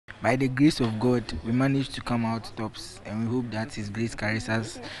by the grace of God, we managed to come out tops, and we hope that His grace carries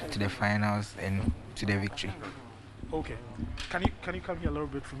us to the finals and to the victory. Okay. Can you come here a little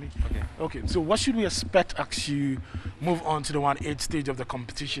bit for me? Okay. Okay. So what should we expect as you move on to the 1-8 stage of the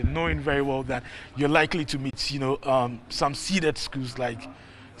competition, knowing very well that you're likely to meet, some seeded schools like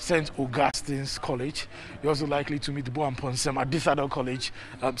St. Augustine's College. You're also likely to meet Mfantsipim at this other college.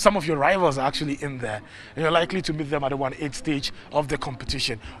 Some of your rivals are actually in there, and you're likely to meet them at the 1-8 stage of the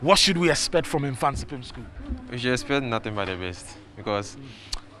competition. What should we expect from Mfantsipim School? We should expect nothing but the best because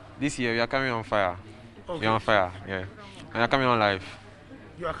this year we are coming on fire. Okay. We are on fire, yeah. We are coming on live.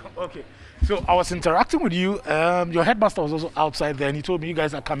 Okay. So I was interacting with you. Your headmaster was also outside there, and he told me you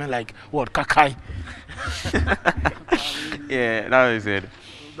guys are coming like what, Kakai? Yeah, that was it.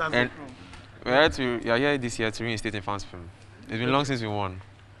 That's And we are here this year to reinstate Mfantsipim. It's been long since we won.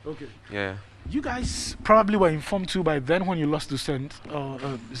 Okay. Yeah. You guys probably were informed too by then when you lost to St.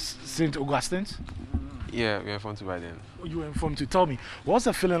 Augustine's. Yeah, we were informed to by then. You were informed to. Tell me, what was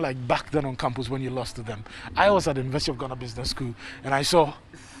the feeling like back then on campus when you lost to them? I was at the University of Ghana Business School, and I saw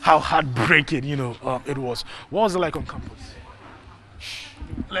how heartbreaking, it was. What was it like on campus?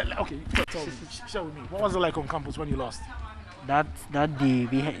 Okay, tell me, share with me. What was it like on campus when you lost? That day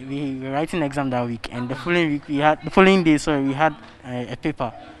we were writing exam that week, and the following day we had a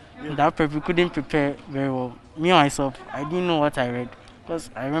paper. Yeah. That paper we couldn't prepare very well. Me myself, I didn't know what I read because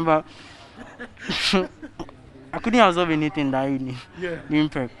I remember I couldn't absorb anything that evening. Yeah. During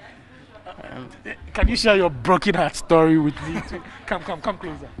prep. Can you share your broken heart story with me too? Come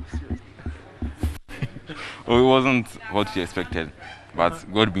closer. Oh, it wasn't what we expected, but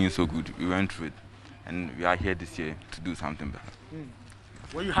God being so good, we went through it, and we are here this year to do something better.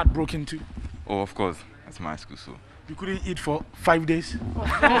 Were you heartbroken too? Oh, of course, that's my school, so. You couldn't eat for 5 days?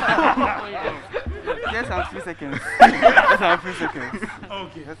 Just a few seconds. Just a few seconds.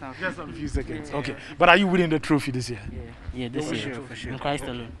 Okay. Just a few seconds. Yeah. Okay. But are you winning the trophy this year? Yeah, this year. For sure. In Christ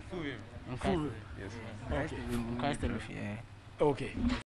alone. Full. Yes. Okay. In Christ alone. Yeah. Okay.